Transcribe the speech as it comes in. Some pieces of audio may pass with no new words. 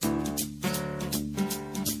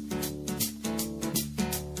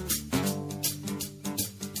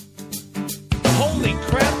Holy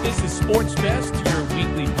crap, this is Sports Best, your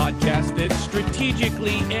weekly podcast that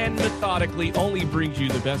strategically and methodically only brings you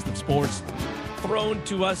the best of sports thrown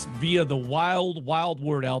to us via the wild, wild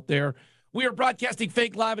word out there. We are broadcasting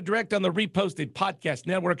fake live and direct on the Reposted Podcast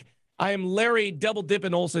Network. I am Larry Double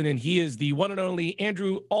Dippin' Olson, and he is the one and only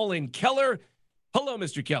Andrew Olin Keller. Hello,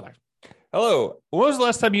 Mr. Keller. Hello. When was the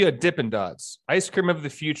last time you had Dippin' Dots? Ice cream of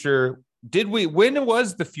the future. When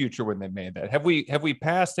was the future when they made that? Have we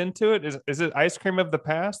passed into it? Is it ice cream of the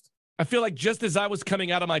past? I feel like just as I was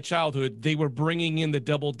coming out of my childhood, they were bringing in the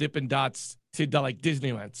double Dippin' Dots to like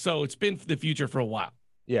Disneyland. So it's been the future for a while.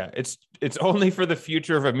 Yeah, it's only for the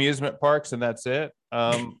future of amusement parks, and that's it.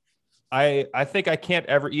 I think I can't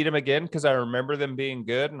ever eat them again because I remember them being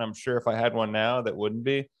good, and I'm sure if I had one now, that wouldn't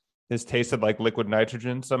be. This tasted like liquid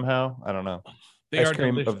nitrogen somehow. I don't know. They ice are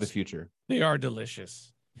cream delicious. of the future. They are delicious.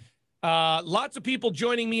 Lots of people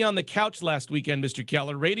joining me on the couch last weekend, Mr.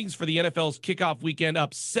 Keller. Ratings for the NFL's kickoff weekend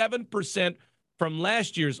up 7% from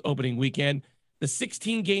last year's opening weekend. The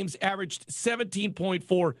 16 games averaged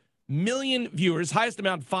 17.4 million viewers, highest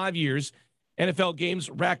amount in 5 years. NFL games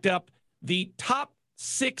racked up the top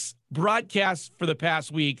 6 broadcasts for the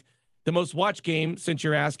past week. The most watched game, since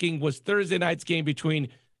you're asking, was Thursday night's game between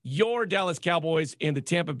your Dallas Cowboys and the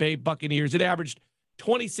Tampa Bay Buccaneers. It averaged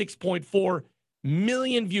 26.4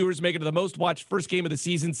 million viewers, making it the most watched first game of the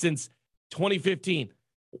season since 2015.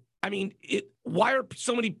 I mean, why are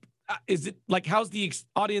so many? Is it like, how's the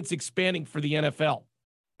audience expanding for the NFL?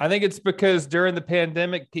 I think it's because during the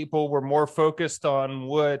pandemic, people were more focused on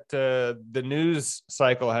what the news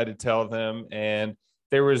cycle had to tell them, and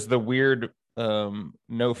there was the weird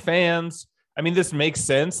no fans. I mean, this makes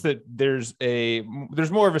sense that there's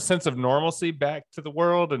more of a sense of normalcy back to the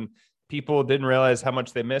world, and people didn't realize how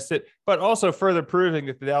much they missed it, but also further proving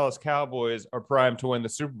that the Dallas Cowboys are primed to win the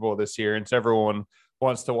Super Bowl this year, and so everyone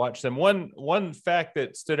wants to watch them. One fact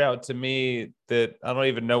that stood out to me that I don't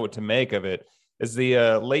even know what to make of it is the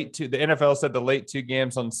NFL said the late 2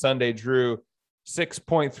 games on Sunday drew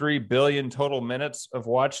 6.3 billion total minutes of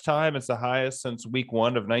watch time. It's the highest since week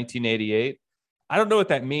 1 of 1988. I don't know what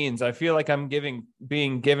that means. I feel like I'm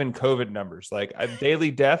being given COVID numbers, like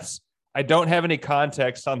daily deaths. I don't have any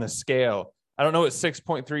context on the scale. I don't know what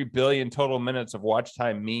 6.3 billion total minutes of watch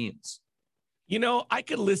time means. You know, I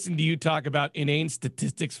could listen to you talk about inane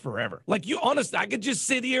statistics forever. Like, you, honestly, I could just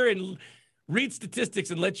sit here and read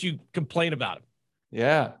statistics and let you complain about them.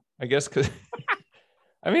 Yeah, I guess because,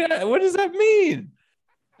 I mean, what does that mean?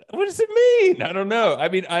 What does it mean? I don't know. I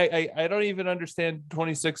mean, I don't even understand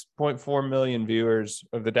 26.4 million viewers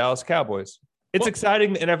of the Dallas Cowboys. It's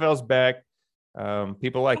exciting. The NFL's back.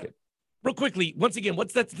 People like it. Real quickly, once again,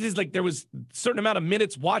 what's that? Is like there was a certain amount of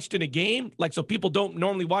minutes watched in a game, like so people don't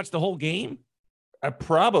normally watch the whole game.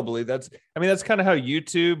 Probably that's kind of how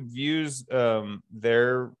YouTube views how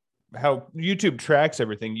YouTube tracks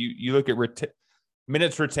everything. You look at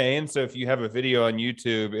minutes retained. So if you have a video on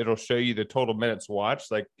YouTube, it'll show you the total minutes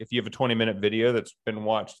watched. Like if you have a 20-minute video that's been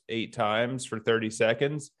watched 8 times for 30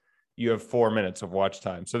 seconds, you have 4 minutes of watch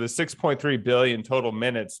time. So the 6.3 billion total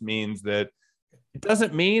minutes means that it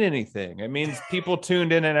doesn't mean anything. It means people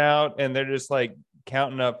tuned in and out, and they're just like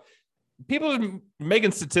counting up. People are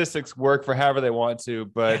making statistics work for however they want to,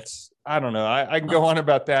 but I don't know. I can go on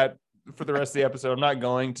about that for the rest of the episode. I'm not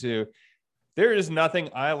going to. There is nothing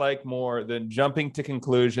I like more than jumping to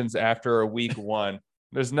conclusions after a week 1.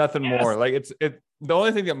 There's nothing more. Like the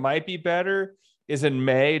only thing that might be better is in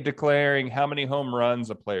May declaring how many home runs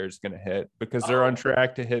a player is going to hit, because they're on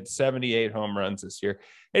track to hit 78 home runs this year.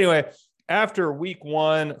 Anyway, after week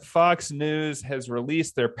 1, Fox News has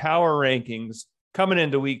released their power rankings coming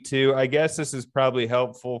into week 2. I guess this is probably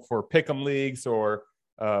helpful for pick'em leagues or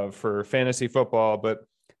for fantasy football, but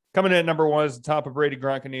coming in at number 1 is the Tampa Brady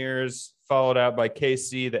Buccaneers, followed out by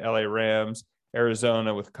KC, the LA Rams,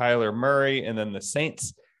 Arizona with Kyler Murray, and then the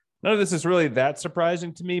Saints. None of this is really that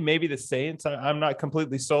surprising to me. Maybe the Saints, I'm not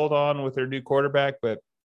completely sold on with their new quarterback, but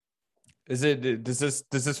does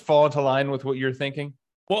this fall into line with what you're thinking?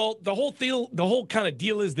 Well, the whole kind of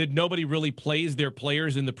deal is that nobody really plays their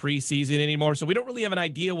players in the preseason anymore. So we don't really have an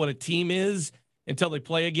idea what a team is until they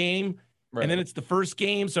play a game. Right. And then it's the first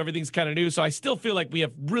game, so everything's kind of new. So I still feel like we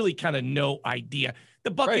have really kind of no idea.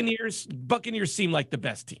 The Buccaneers seem like the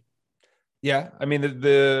best team. Yeah, I mean,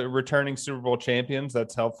 the returning Super Bowl champions,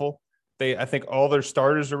 that's helpful. I think all their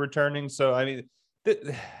starters are returning. So, I mean,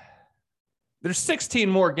 there's 16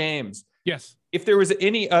 more games. Yes. If there was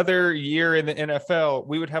any other year in the NFL,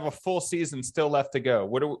 we would have a full season still left to go.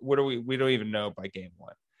 We don't even know by game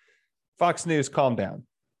 1. Fox News, calm down.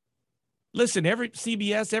 Listen,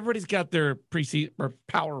 CBS, everybody's got their preseason or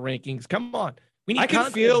power rankings. Come on. We need I can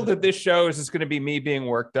content. feel that this show is just going to be me being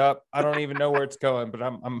worked up. I don't even know where it's going, but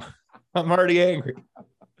I'm already angry.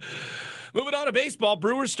 Moving on to baseball,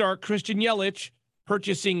 Brewers star Christian Yelich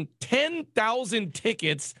purchasing 10,000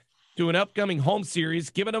 tickets to an upcoming home series,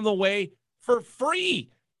 giving them away for free.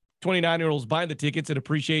 29-year-olds buying the tickets in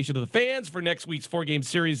appreciation of the fans for next week's 4-game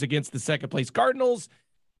series against the second-place Cardinals.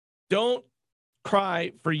 Don't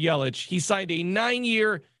cry for Yelich. He signed a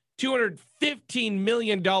 9-year, $215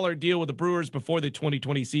 million deal with the Brewers before the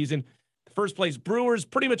 2020 season. The first-place Brewers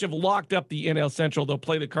pretty much have locked up the NL Central. They'll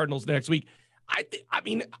play the Cardinals next week.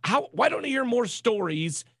 Why don't I hear more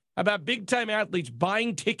stories about big-time athletes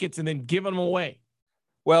buying tickets and then giving them away?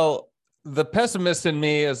 Well, the pessimist in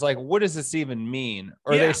me is like, what does this even mean?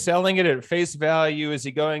 Are they selling it at face value? Is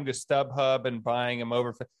he going to StubHub and buying them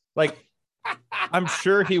over? Like, I'm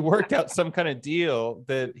sure he worked out some kind of deal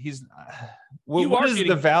that he's. What is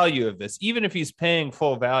the value of this? Even if he's paying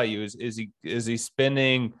full value, is he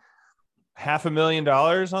spending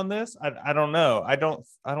 $500,000 on this? I don't know. I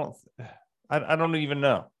don't even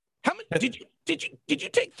know. How many did you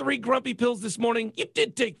take 3 grumpy pills this morning? You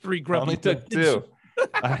did take 3 grumpy pills. I only took 2.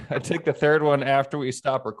 I take the 3rd one after we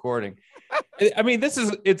stop recording. I mean,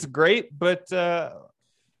 it's great, but I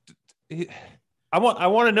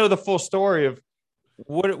want to know the full story of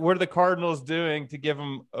what are the Cardinals doing to give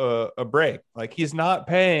him a break? Like, he's not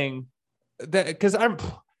paying that, because I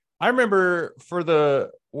remember for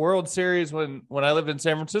the World Series when I lived in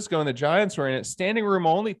San Francisco and the Giants were in it, standing room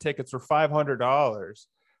only tickets were $500.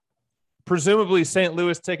 Presumably St.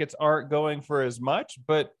 Louis tickets aren't going for as much,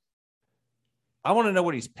 but I want to know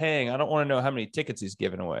what he's paying. I don't want to know how many tickets he's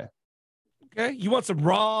giving away. Okay. You want some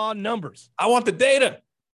raw numbers. I want the data.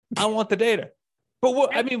 But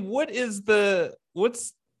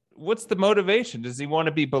what's the motivation? Does he want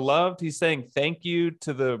to be beloved? He's saying thank you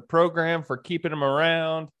to the program for keeping him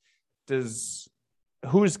around. Who's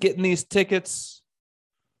getting these tickets?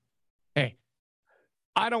 Hey,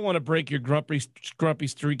 I don't want to break your grumpy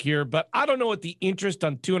streak here, but I don't know what the interest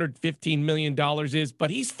on $215 million is, but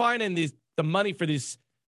he's finding the money for this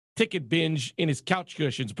ticket binge in his couch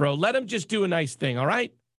cushions, bro. Let him just do a nice thing, all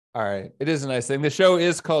right? All right. It is a nice thing. The show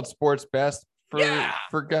is called Sports Best,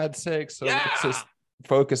 for God's sake. So let's just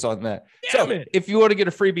focus on that. If you want to get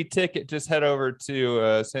a freebie ticket, just head over to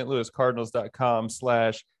stlouiscardinals.com/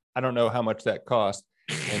 I don't know how much that cost,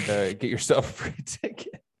 and get yourself a free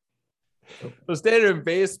ticket. So staying in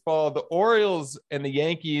baseball, the Orioles and the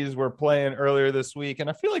Yankees were playing earlier this week, and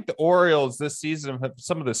I feel like the Orioles this season have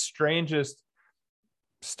some of the strangest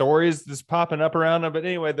stories that's popping up around them. But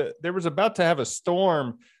anyway, there was about to have a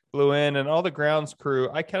storm blew in, and all the grounds crew,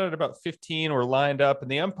 I counted about 15 were lined up, and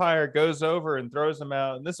the umpire goes over and throws them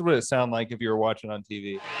out. And this is what it sounded like if you were watching on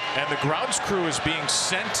TV. And the grounds crew is being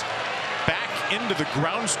sent back into the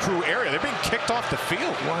grounds crew area. They're being kicked off the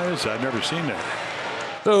field. Why is that? I've never seen that.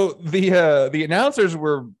 So the announcers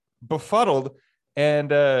were befuddled.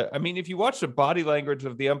 And I mean, if you watch the body language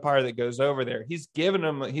of the umpire that goes over there, he's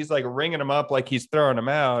like ringing him up like he's throwing him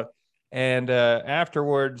out. And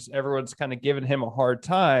afterwards, everyone's kind of giving him a hard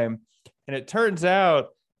time. And it turns out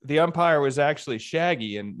the umpire was actually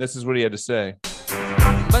Shaggy. And this is what he had to say.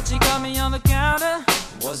 But she got me on the counter.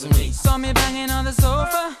 Wasn't me. Saw me banging on the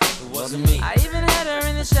sofa. Wasn't me. I even had her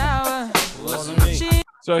in the shower. Wasn't me.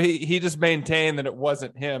 So he just maintained that it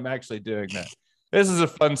wasn't him actually doing that. This is a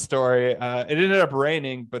fun story. It ended up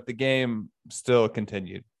raining, but the game still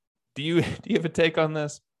continued. Do you have a take on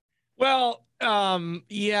this? Well,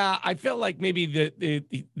 yeah, I felt like maybe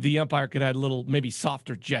the umpire could have a little maybe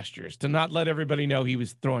softer gestures to not let everybody know he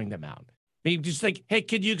was throwing them out. Maybe just like, hey,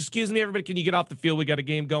 could you excuse me, everybody? Can you get off the field? We got a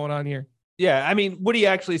game going on here. Yeah, I mean, what he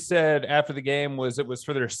actually said after the game was it was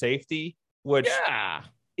for their safety, which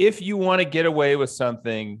if you want to get away with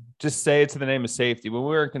something, just say it's in the name of safety. When we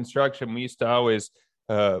were in construction, we used to always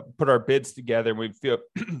put our bids together and we'd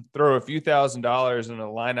throw a few $1,000s in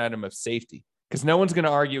a line item of safety because no one's going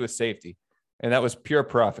to argue with safety. And that was pure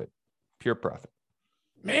profit.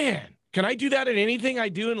 Man, can I do that in anything I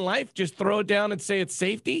do in life? Just throw it down and say it's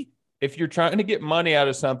safety? If you're trying to get money out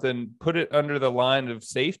of something, put it under the line of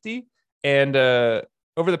safety. And over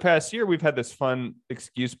the past year, we've had this fun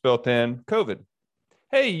excuse built in: COVID.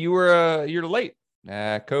 Hey, you're late.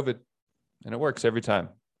 COVID. And it works every time.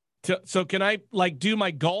 So can I do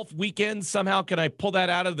my golf weekend somehow? Can I pull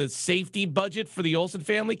that out of the safety budget for the Olsen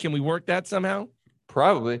family? Can we work that somehow?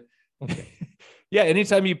 Probably. Okay. Yeah.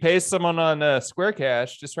 Anytime you pay someone on Square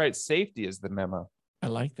Cash, just write safety as the memo. I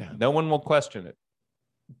like that. No one will question it.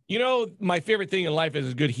 You know, my favorite thing in life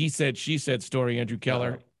is a good he said, she said story, Andrew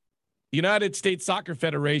Keller. The United States Soccer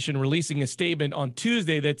Federation releasing a statement on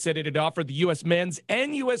Tuesday that said it had offered the U.S. men's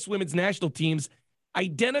and U.S. women's national teams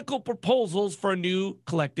identical proposals for a new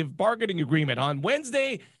collective bargaining agreement. On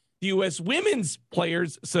Wednesday, the U.S. Women's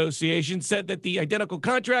Players Association said that the identical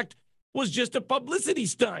contract was just a publicity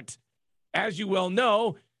stunt. As you well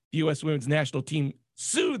know, the U.S. women's national team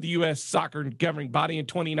sued the U.S. soccer governing body in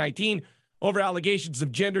 2019 over allegations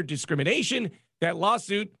of gender discrimination. That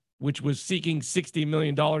lawsuit, which was seeking $60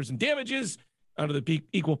 million in damages under the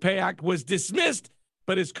Equal Pay Act, was dismissed,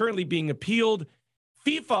 but is currently being appealed.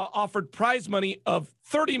 FIFA offered prize money of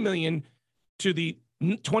 $30 million to the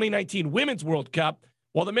 2019 Women's World Cup,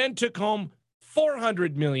 while the men took home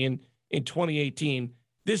 $400 million in 2018.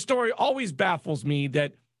 This story always baffles me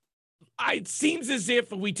that it seems as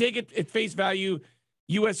if we take it at face value,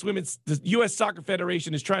 the U.S. Soccer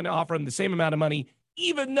Federation is trying to offer them the same amount of money,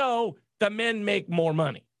 even though the men make more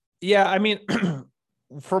money. Yeah, I mean,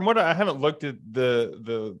 from what I haven't looked at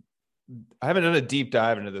I haven't done a deep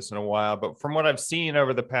dive into this in a while, but from what I've seen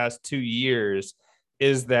over the past 2 years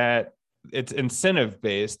is that it's incentive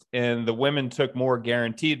based, and the women took more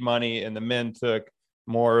guaranteed money and the men took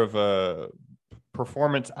more of a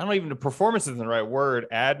performance. Performance isn't the right word,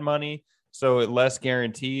 ad money. So it less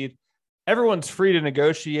guaranteed. Everyone's free to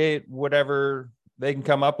negotiate whatever they can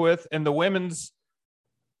come up with. And the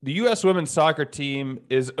U.S. women's soccer team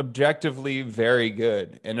is objectively very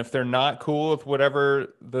good. And if they're not cool with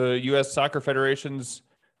whatever the U.S. Soccer Federation's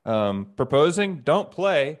proposing, don't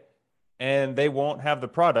play, and they won't have the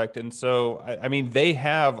product. And so, I mean, they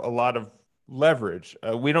have a lot of leverage.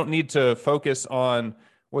 We don't need to focus on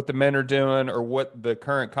what the men are doing or what the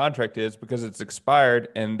current contract is because it's expired,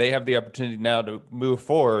 and they have the opportunity now to move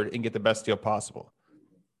forward and get the best deal possible.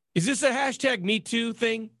 Is this a hashtag Me Too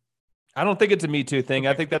thing? I don't think it's a Me Too thing.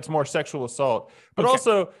 Okay. I think that's more sexual assault. But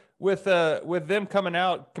also with them coming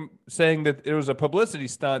out saying that it was a publicity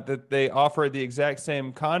stunt, that they offered the exact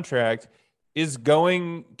same contract, is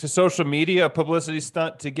going to social media a publicity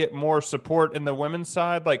stunt to get more support in the women's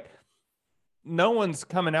side? Like, no one's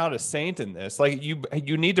coming out a saint in this. Like,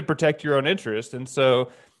 you need to protect your own interest. And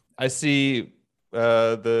so I see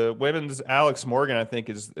the women's Alex Morgan, I think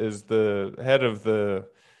is the head of the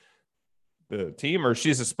team, or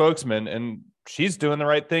she's a spokesman, and she's doing the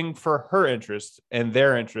right thing for her interest and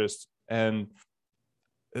their interest. And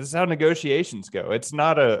this is how negotiations go. It's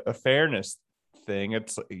not a fairness thing.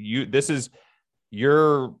 It's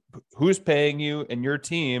who's paying you and your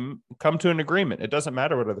team come to an agreement. It doesn't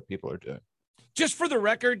matter what other people are doing. Just for the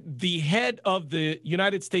record, the head of the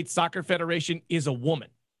United States Soccer Federation is a woman.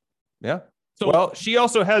 Yeah. Well, she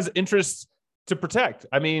also has interests to protect.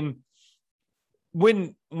 I mean,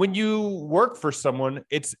 when you work for someone,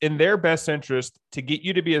 it's in their best interest to get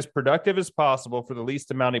you to be as productive as possible for the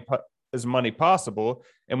least amount of money possible.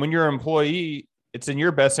 And when you're an employee, it's in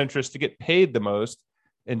your best interest to get paid the most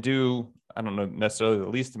and do, I don't know necessarily the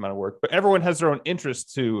least amount of work, but everyone has their own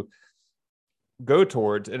interests to go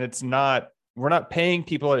towards. And we're not paying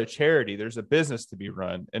people at a charity. There's a business to be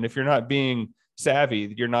what if you're not being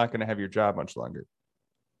savvy, you're not going to have your job much longer.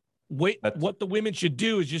 What the women should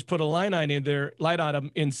do is just put a line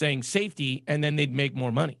item in saying safety, and then they'd make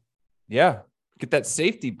more money. Yeah. Get that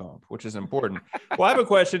safety bump, which is important. Well, I have a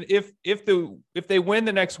question. If they win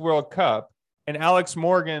the next World Cup and Alex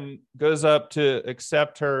Morgan goes up to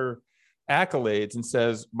accept her accolades and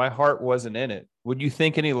says, "My heart wasn't in it," would you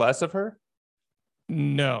think any less of her?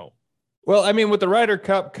 No. Well, I mean, with the Ryder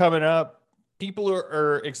Cup coming up, people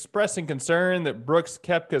are expressing concern that Brooks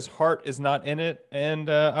Koepka's heart is not in it. And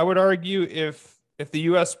I would argue if the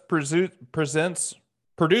U.S.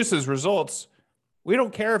 produces results, we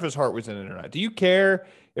don't care if his heart was in it or not. Do you care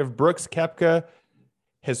if Brooks Koepka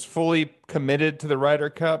has fully committed to the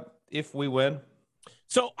Ryder Cup if we win?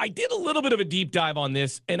 So I did a little bit of a deep dive on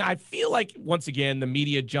this, and I feel like, once again, the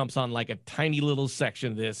media jumps on like a tiny little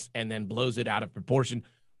section of this and then blows it out of proportion.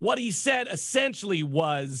 What he said essentially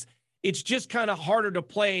was, it's just kind of harder to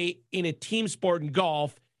play in a team sport in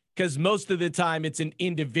golf because most of the time it's an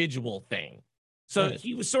individual thing. So right.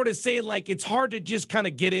 He was sort of saying, like, it's hard to just kind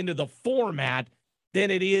of get into the format than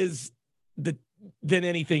it is than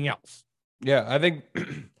anything else. Yeah, I think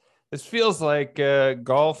this feels like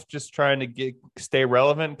golf just trying to stay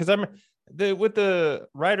relevant, because with the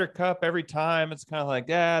Ryder Cup, every time it's kind of like,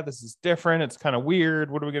 yeah, this is different. It's kind of weird.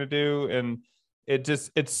 What are we going to do? And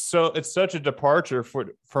it's such a departure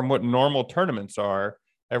from what normal tournaments are.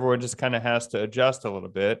 Everyone just kind of has to adjust a little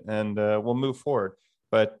bit, and we'll move forward.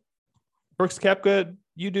 But Brooks Koepka,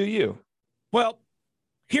 you do you. Well,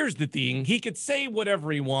 here's the thing. He could say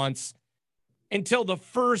whatever he wants until the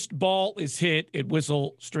first ball is hit at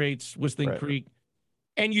Whistling Creek.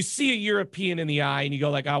 and you see a European in the eye and you go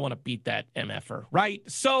like, I want to beat that MFer, right?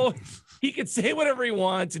 So he can say whatever he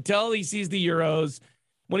wants until he sees the Euros.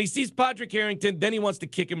 When he sees Patrick Harrington, then he wants to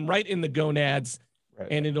kick him right in the gonads,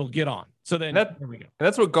 and it'll get on. So then there we go. And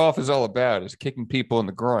that's what golf is all about, is kicking people in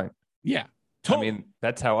the groin. Yeah. Totally. I mean,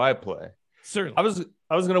 that's how I play. Certainly. I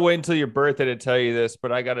was going to wait until your birthday to tell you this,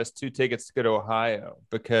 but I got us 2 tickets to go to Ohio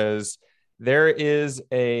because there is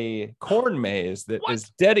a corn maze that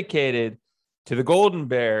is dedicated to the Golden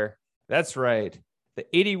Bear. That's right. The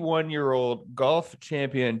 81-year-old golf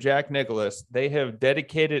champion, Jack Nicklaus, they have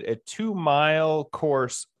dedicated a 2-mile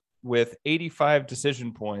course with 85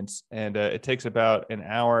 decision points, and it takes about an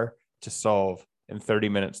hour to solve and 30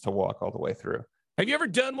 minutes to walk all the way through. Have you ever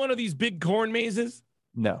done one of these big corn mazes?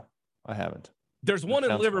 No, I haven't. There's one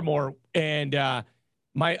in Livermore, and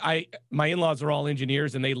my in-laws are all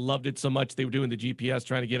engineers, and they loved it so much they were doing the GPS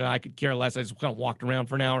trying to get it. I could care less. I just kind of walked around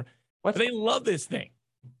for an hour. But they love this thing.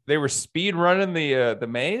 They were speed running the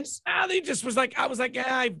maze? They just was like, I was like,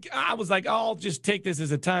 I'll just take this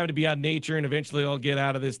as a time to be out in nature, and eventually I'll get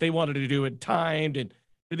out of this. They wanted to do it timed, and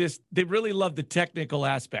they really loved the technical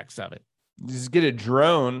aspects of it. Just get a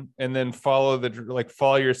drone and then follow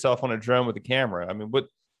yourself on a drone with a camera. I mean,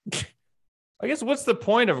 I guess what's the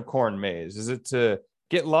point of a corn maze? Is it to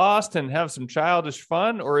get lost and have some childish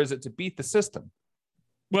fun, or is it to beat the system?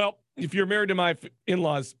 Well, if you're married to my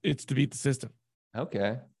in-laws, it's to beat the system.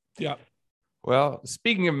 Okay. Yeah. Well,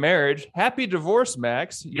 speaking of marriage, happy divorce,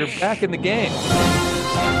 Max. You're back in the game.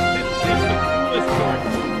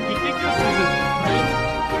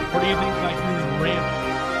 Or do you think like this is random?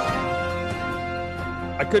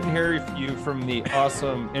 I couldn't hear you from the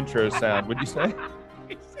awesome intro sound. What'd you say?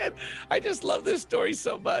 I just love this story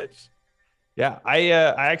so much. Yeah, I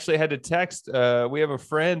actually had to text. We have a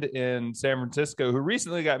friend in San Francisco who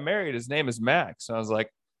recently got married. His name is Max. And I was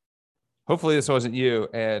like, hopefully this wasn't you.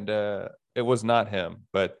 And it was not him.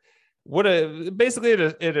 But basically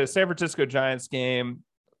at a San Francisco Giants game,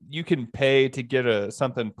 you can pay to get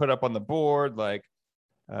something put up on the board, like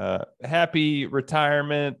happy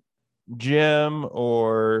retirement, Jim,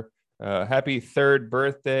 or happy 3rd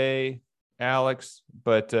birthday, Alex.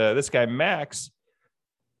 But this guy, Max,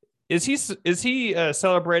 is he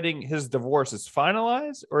celebrating his divorce is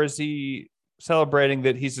finalized, or is he celebrating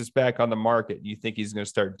that he's just back on the market? You think he's going to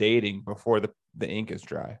start dating before the ink is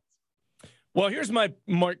dry? Well, here's my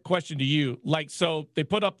question to you. Like, so they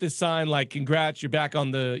put up this sign like, "Congrats, you're back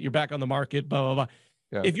on the market." Blah blah blah.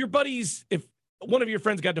 Yeah. If one of your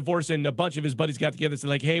friends got divorced and a bunch of his buddies got together and said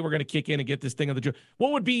like, "Hey, we're going to kick in and get this thing on the drill,"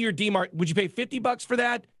 what would be your DMARC? Would you pay $50 for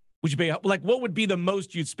that? Would you pay like what would be the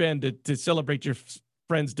most you'd spend to celebrate your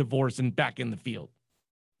friend's divorce and back in the field?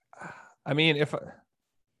 I mean,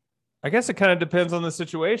 I guess it kind of depends on the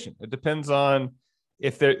situation. It depends on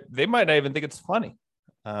if they might not even think it's funny.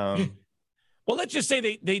 Well, let's just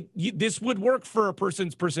say this would work for a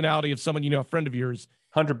person's personality of someone, a friend of yours.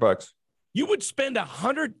 $100. You would spend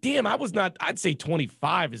 $100. Damn, I'd say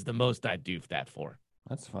 25 is the most I'd do that for.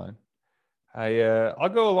 That's fine. I'll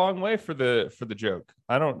go a long way for the joke.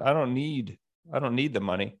 I don't need the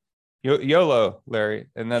money. YOLO, Larry,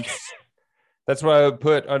 and that's what I would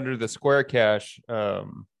put under the Square Cash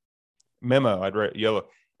memo. I'd write YOLO,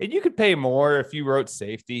 and you could pay more if you wrote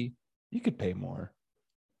safety. You could pay more.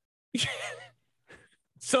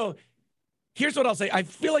 So, here's what I'll say. I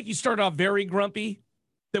feel like you started off very grumpy.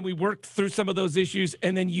 Then we worked through some of those issues,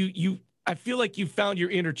 and then I feel like you found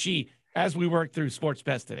your inner chi as we worked through Sports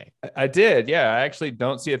Pest today. I did. Yeah. I actually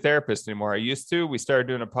don't see a therapist anymore. I used to. We started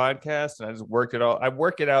doing a podcast and I just worked it all. I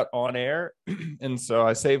work it out on air. And so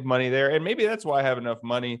I save money there. And maybe that's why I have enough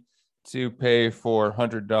money to pay for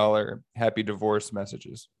 $100 happy divorce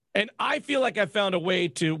messages. And I feel like I found a way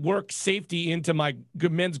to work safety into my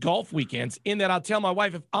men's golf weekends, in that I'll tell my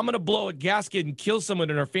wife, if I'm going to blow a gasket and kill someone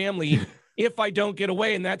in our family, if I don't get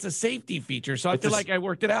away, and that's a safety feature. So I feel like I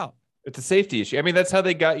worked it out. It's a safety issue. I mean, that's how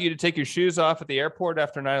they got you to take your shoes off at the airport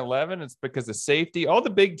after 9/11. It's because of safety. All the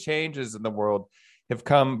big changes in the world have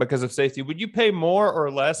come because of safety. Would you pay more or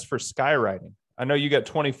less for skywriting? I know you got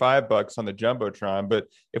 $25 on the Jumbotron, but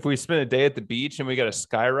if we spend a day at the beach and we got a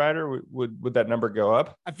skywriter, would that number go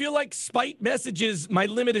up? I feel like spite messages, my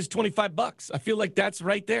limit is $25. I feel like that's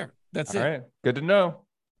right there. That's all right. Good to know.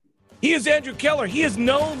 He is Andrew Keller. He is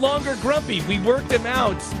no longer grumpy. We worked him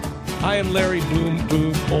out. I am Larry Boom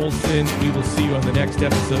Olson. We will see you on the next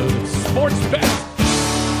episode of Sports Pest.